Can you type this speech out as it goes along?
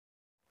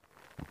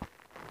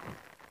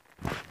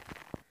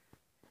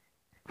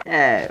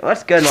Hey,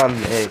 what's going on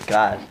there,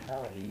 guys?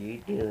 How are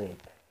you doing?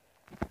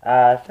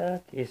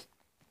 So this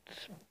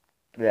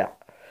yeah,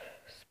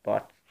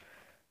 spot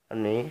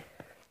on me.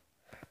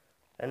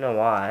 I don't know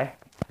why.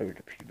 Over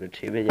the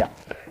puberty, but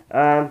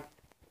yeah.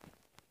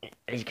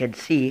 As you can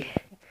see,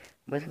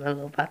 with my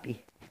little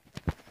puppy,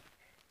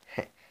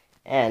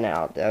 and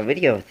I'll do a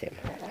video with him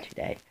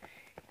today.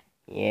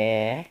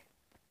 Yeah,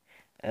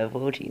 a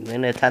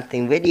 14-minute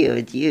hunting video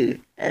with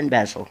you and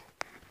Basil,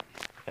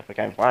 if I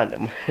can find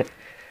him.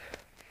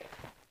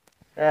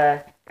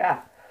 Yeah,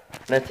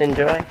 let's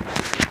enjoy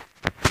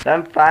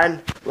some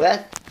fun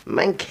with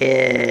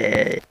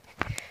Monkey.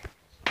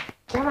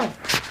 Come on,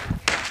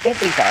 get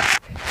these off.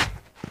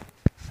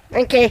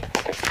 Monkey,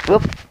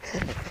 whoop.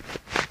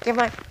 Come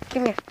on,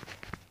 come here.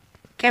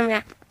 Come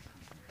here.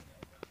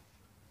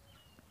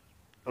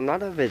 I'm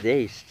not over there,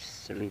 you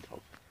silly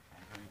dog.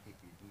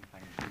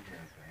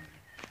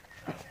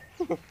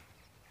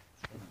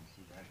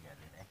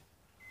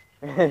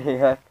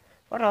 Yeah.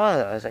 What are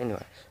those,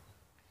 anyways?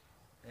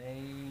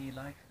 They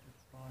like to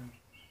spawn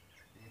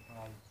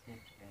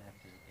stick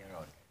after the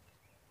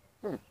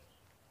garage.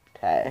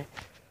 Okay.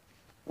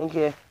 Thank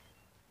you.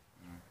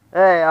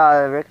 Hey,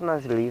 I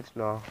recognize the leaves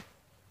now.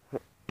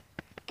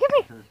 Give me.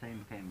 It's the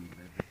same family, but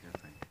a bit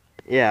different.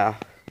 Yeah.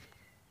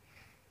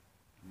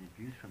 And the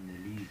juice from the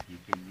leaves you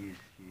can use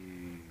to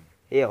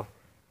Heal.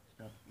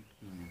 stop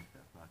itching and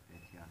stuff like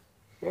that, yeah.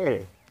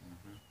 Really?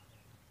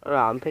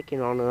 Alright, I'm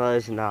picking one of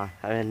those now.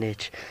 I have an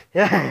itch.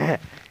 Yeah.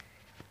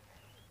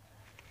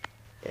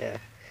 Yeah.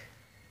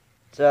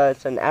 So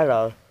it's an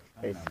arrow.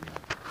 I know,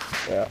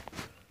 Yeah.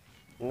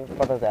 It's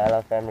part of the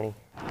arrow family.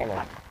 Hang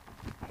on.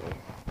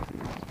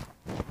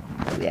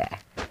 Yeah.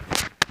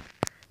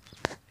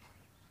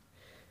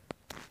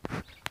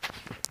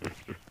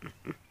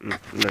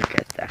 Look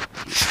at that.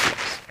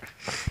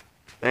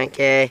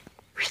 Okay.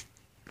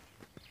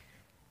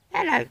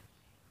 Hello.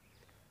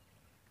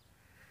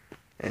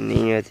 And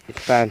then you have to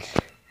plant.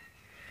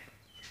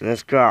 And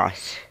there's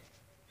grass.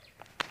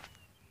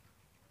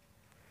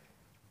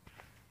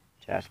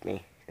 Trust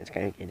me, it's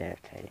going to get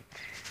irritating.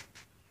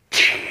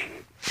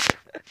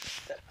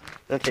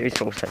 Not every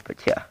song I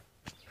put here.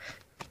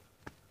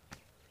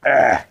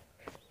 I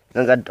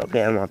got dog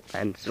hair on my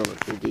pants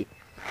already.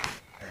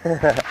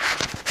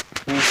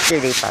 You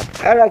silly pup.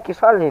 I like you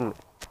following me.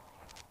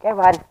 Come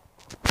on.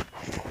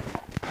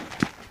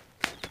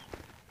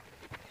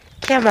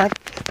 Come on.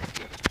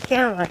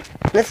 Come on.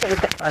 Let's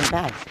look at one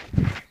bag.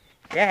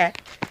 Yeah.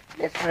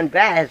 This one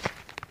bag.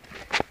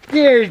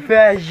 There's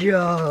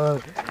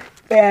Basil.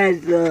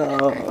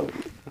 Basil.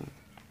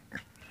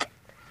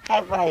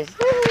 Hey, Basil.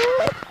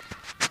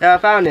 So I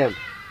found him.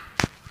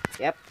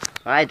 Yep,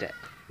 I did.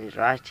 He's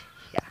right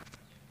here.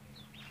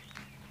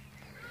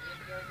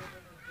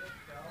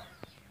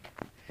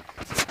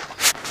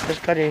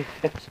 Just got to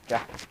fix the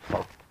jacket.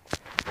 Oh,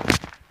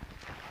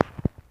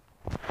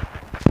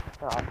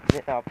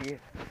 I'll be.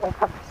 Oh,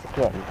 puppets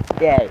again.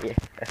 Yeah, yeah.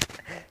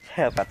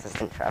 Sorry about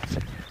this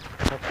interruption.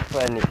 That's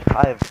funny.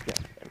 I've got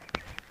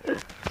them.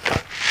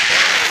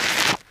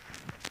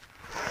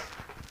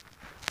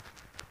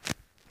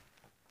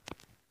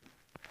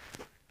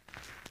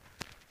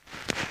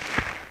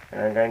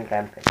 I'm going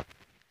camping.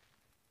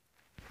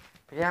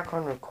 But yeah, I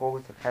can't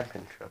record the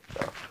camping trip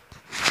though.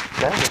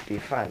 That would be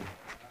fun.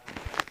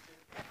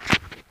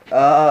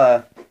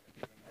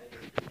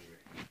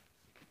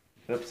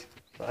 Oops.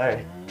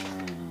 Sorry.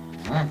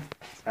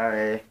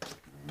 Sorry.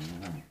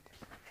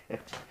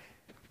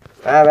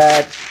 My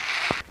bad.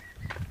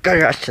 Go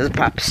rush to the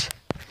pups.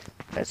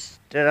 Let's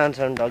do on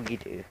some doggy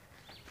do.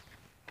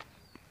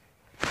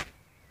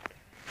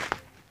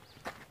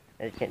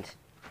 As you can see.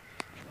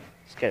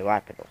 Let's go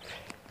wipe it off.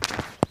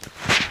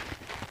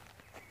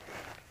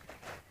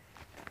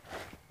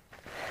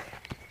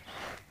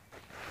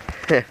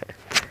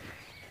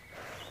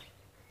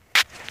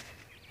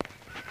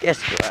 Yes,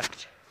 it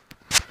worked.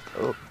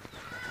 Oh.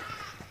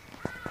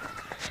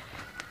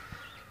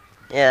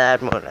 Yeah,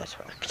 that more or less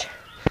worked.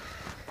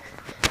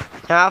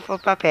 Now for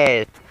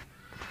puppies.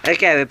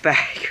 Okay, we're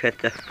back with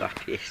the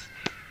puppies.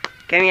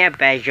 Come here,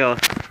 Basil.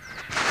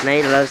 Now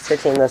you love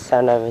sitting in the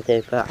sun over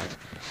there, but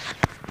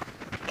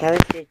come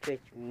sit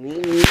with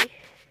me.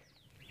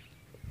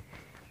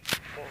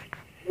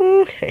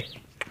 Oh,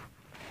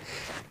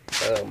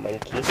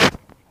 monkey.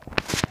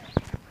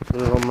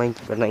 Little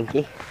monkey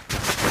bananky.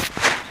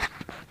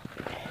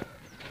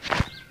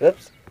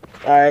 Oops.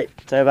 Alright,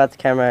 sorry about the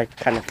camera, it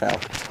kind of fell.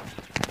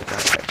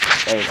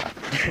 There you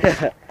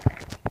go.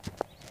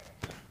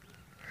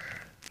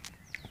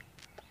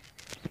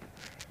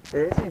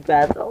 This is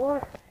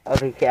Basil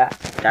over here,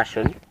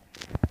 Dashun.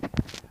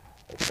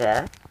 It's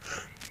there.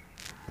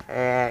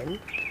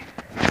 And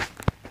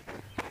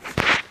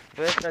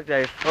first I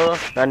go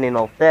first, running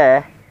off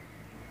there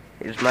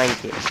is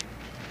Monkey.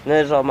 And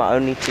those are my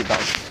only two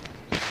dogs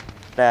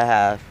that I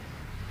have.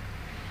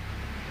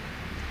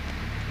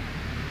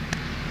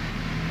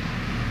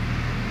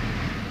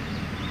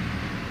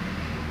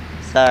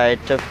 Sorry,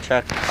 it took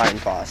truck fine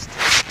fast.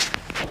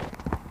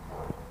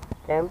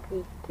 Don't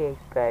be too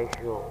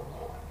special.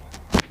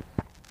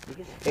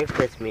 You slept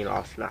with me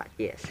last night.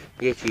 Yes.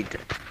 Yes, you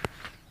did.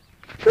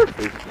 Good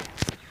for you.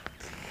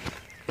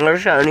 I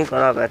wish I only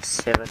got up at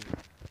 7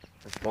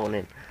 this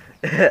morning.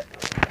 I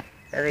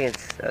think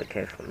it's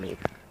okay for me.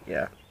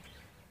 Yeah.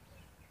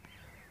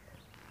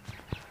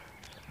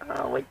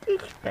 Oh, what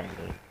did you do?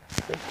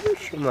 What did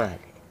you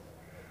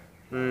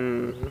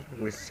do?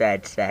 The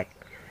sad sack.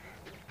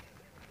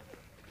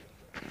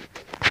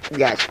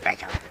 Yes,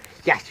 Becca.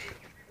 Yes.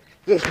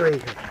 Yes,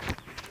 Rachel.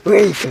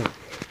 Rachel.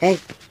 Hey,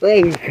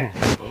 Rachel.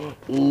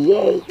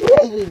 Yes,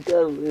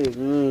 Rachel.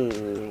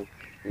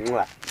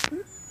 Mwah.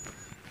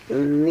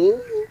 Me?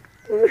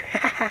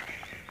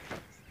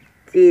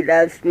 She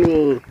loves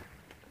me.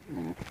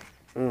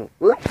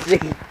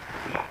 Whoopsie.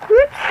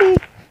 Whoopsie.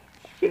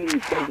 She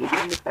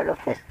fell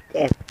off the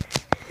step.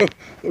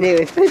 And then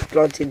we first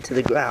dropped into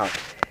the ground.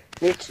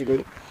 Literally, you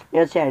know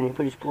what I'm saying? You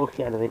put his pork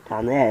out of it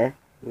down there,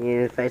 and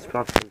you face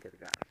dropped into the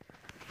ground.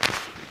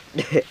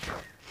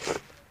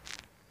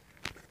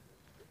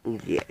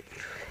 Yeah.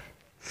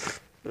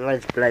 I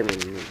was blaming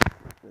me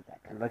with that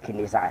look in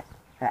his eyes.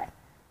 Hey.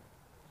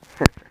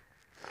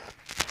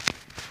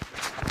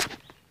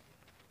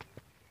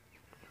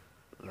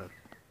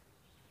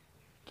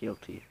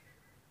 Guilty.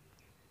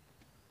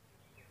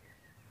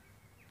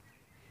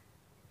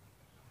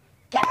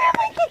 Come on,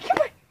 Mikey, come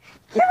on!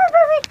 Come on,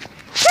 baby!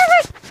 Come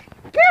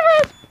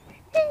on!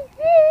 Come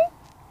on!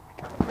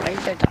 Why are you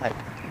so tired?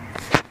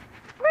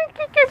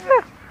 Mikey, come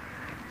on!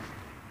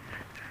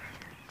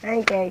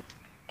 Okay,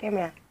 come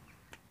here.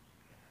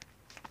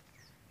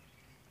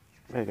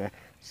 Okay.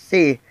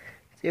 See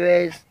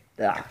where's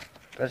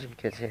there's some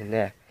kids in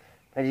there.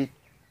 But his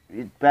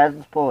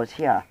brother's paw is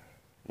here.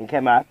 He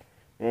came up,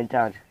 and went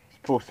down, his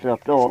paw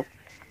slipped off,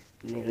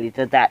 and he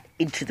did that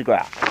into the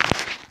ground.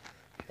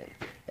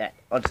 That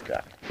onto the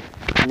ground.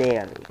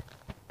 Nearly.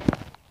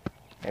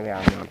 Maybe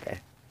I'm not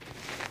there.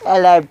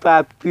 Hello,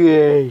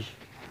 puppies.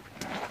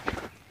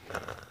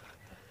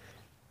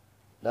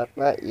 Not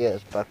my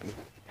ears, puppy.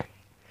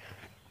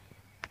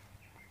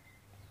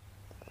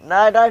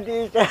 No, don't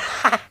use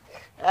that.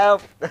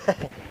 Help.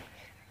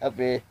 Help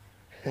me.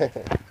 You're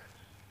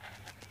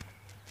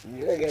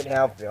not gonna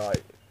help me, are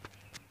you?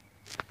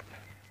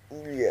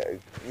 Yeah,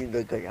 you're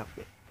not gonna help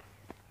me.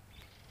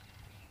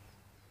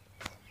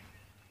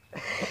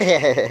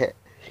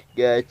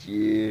 Got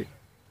you.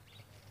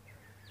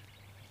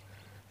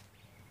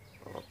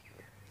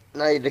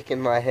 Now you're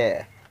licking my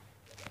hair.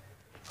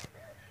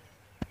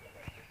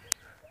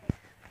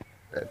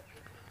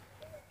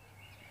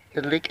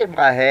 You're licking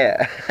my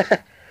hair.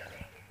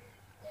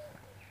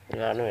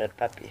 Yeah, I know that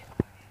puppy.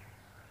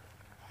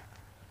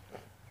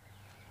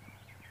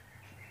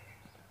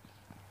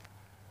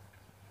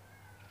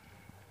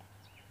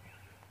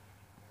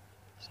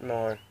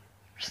 Snore.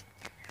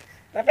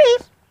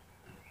 Puppies!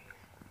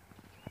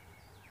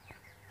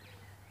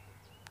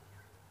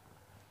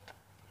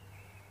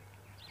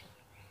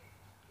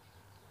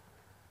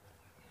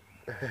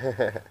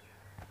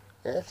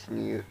 That's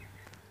new.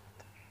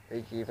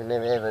 They even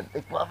never ever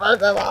lick my mouth.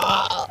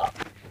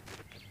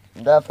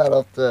 That fell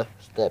off the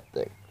step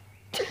thing.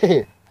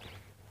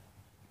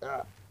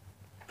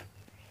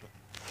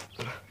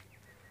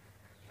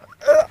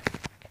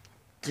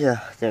 Yeah,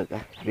 there we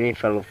go. Really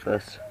fell off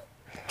first.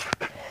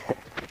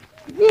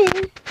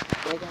 Yeah.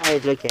 My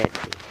guys look at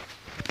me.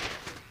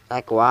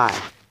 Like why?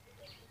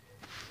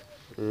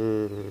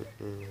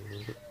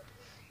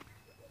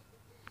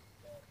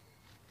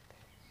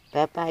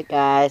 Bye bye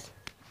guys.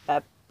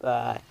 Bye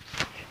bye.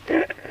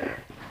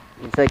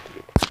 It's like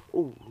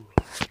ooh,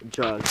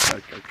 jug.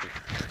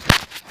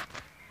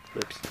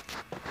 Whoops.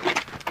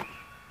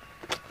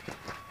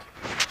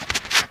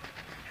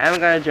 I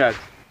haven't got a jug at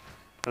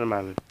the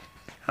moment.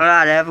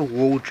 Alright, I have a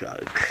wall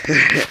jug.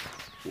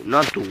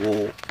 Not the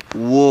wall.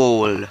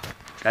 Wall.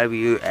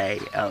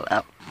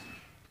 W-A-L-L.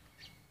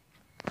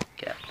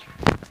 Okay.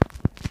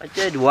 I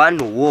did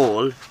one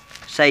wall.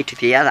 Say to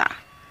the other.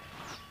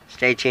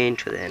 Stay tuned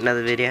to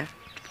another video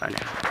to find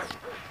out.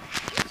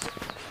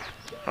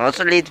 I'll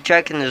also leave the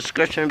jug in the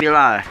description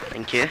below.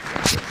 Thank you.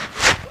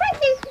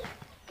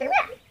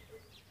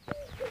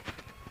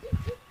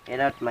 Yeah,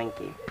 that's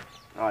Monkey.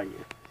 Are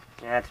you?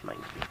 Yeah, that's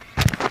Monkey.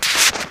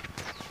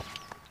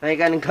 Now you're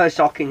gonna go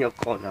sock in your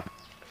corner.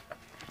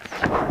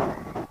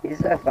 He's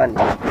so funny.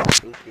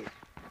 Thank you.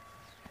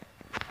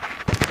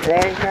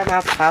 There's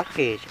my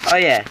puppies. Oh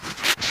yeah.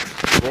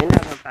 When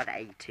I'm about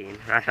 18,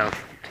 right now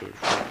 14.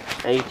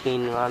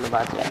 18 around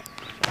about that.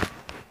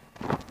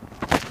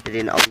 And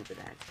then over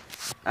that.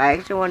 I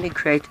actually want to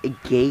create a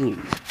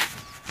game.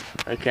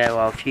 Okay,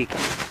 well a few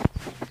games.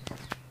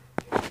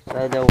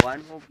 So the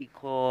one will be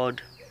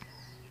called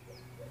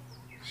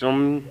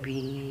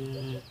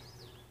Zombie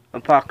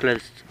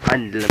Apocalypse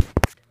Unlimited.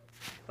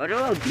 What it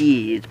will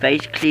be is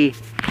basically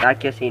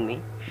like you've seen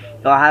me.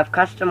 You'll have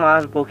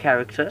customizable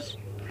characters.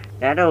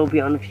 That will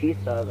be on a few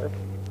servers.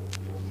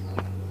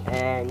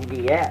 And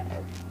yeah,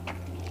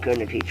 it's going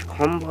to teach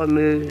combo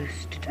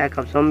moves to take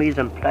up zombies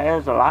and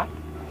players alike.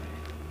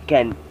 You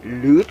can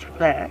loot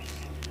players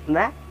and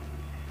that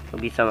will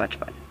be so much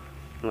fun.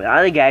 The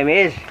other game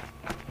is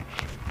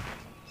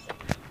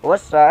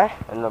Also,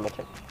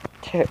 unlimited.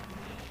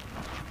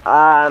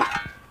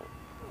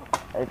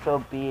 It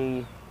will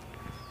be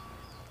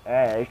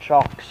a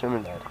Shark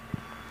Simulator.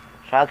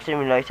 Shark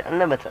Simulator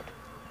Unlimited.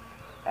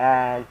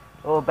 And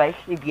it will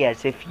basically be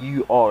as if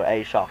you are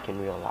a shark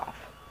in real life.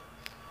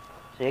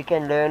 So you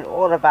can learn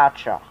all about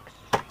sharks.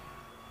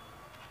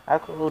 How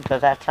cool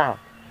does that sound?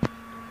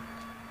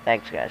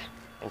 Thanks guys.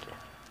 Thank you.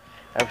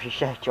 I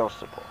appreciate your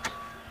support.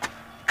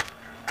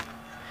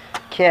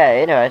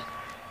 Okay, anyways.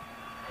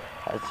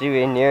 I'll see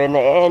you near the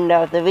end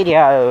of the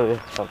video.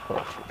 Of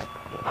course.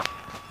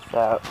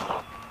 So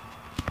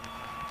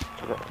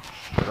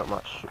not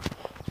much.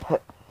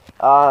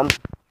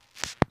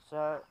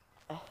 So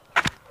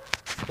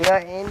we are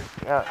in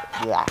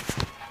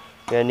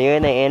we are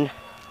nearing the end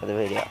of the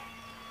video.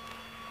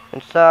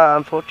 And so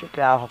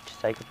unfortunately I'll have to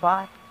say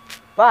goodbye.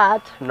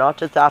 But not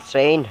without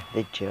saying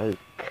the joke.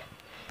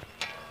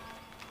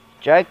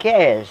 Joke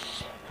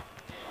is,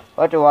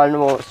 what do one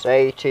will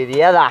say to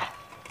the other?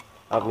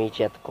 I'll meet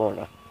you at the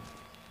corner.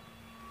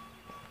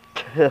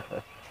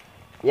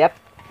 Yep.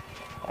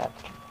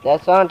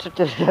 That's the answer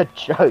to the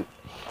joke.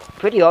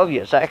 Pretty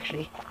obvious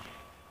actually.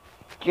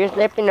 Just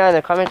let me know in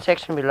the comment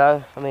section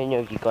below how many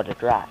of you got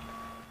it right.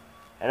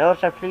 And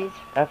also please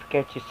don't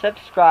forget to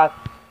subscribe.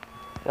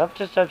 Not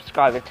to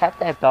subscribe and tap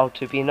that bell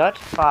to be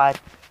notified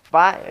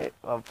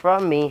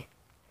from me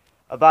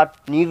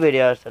about new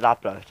videos that I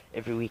upload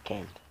every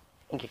weekend.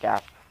 Thank you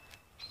guys.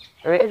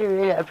 I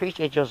really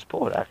appreciate your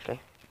support actually.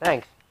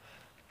 Thanks.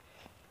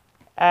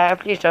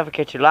 Please don't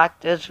forget to like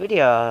this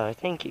video.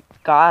 Thank you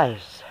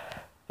guys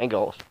and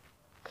girls.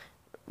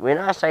 When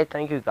I say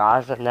thank you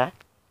guys and that,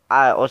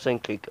 I also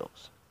include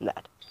girls in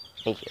that.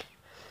 Thank you.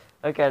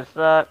 Okay,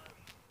 so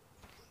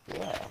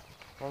yeah,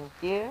 thank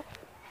you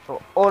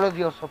for all of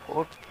your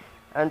support.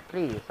 And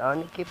please, I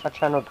want to keep my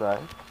channel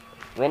growing.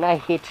 When I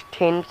hit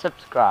 10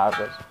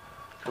 subscribers,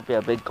 it will be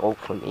a big goal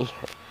for me.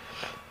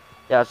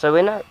 Yeah, so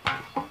when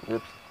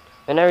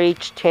I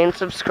reach 10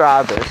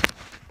 subscribers,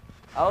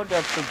 I'll do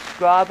a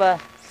subscriber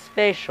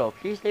special.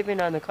 Please let me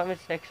know in the comment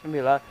section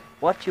below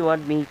what you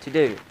want me to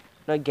do.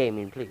 No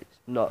gaming, please.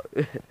 No.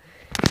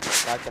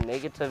 Like a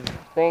negative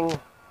thing.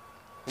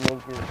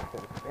 Negative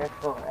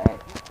special. A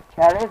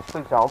challenge,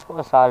 for example,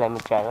 a Sour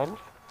Lemon challenge,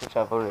 which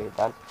I've already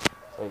done.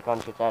 So you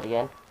can't do that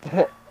again.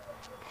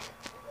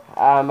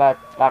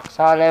 Like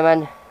Sour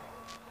Lemon.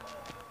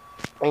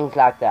 Things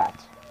like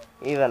that.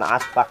 Even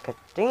Ice Bucket.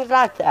 Things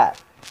like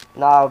that.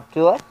 Now I'll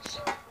do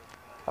it.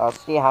 I'll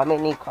see how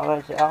many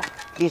comments there are.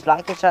 Please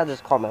like each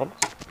other's comments.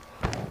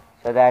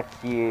 So that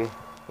you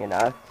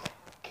know,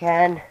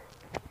 can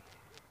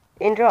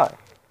enjoy.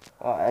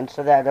 And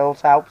so that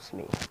also helps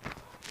me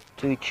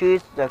to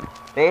choose the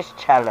best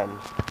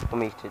challenge for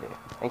me to do.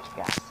 Thank you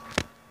guys.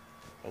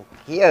 Thank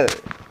you.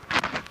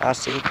 I'll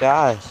see you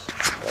guys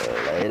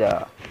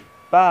later.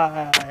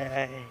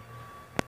 Bye.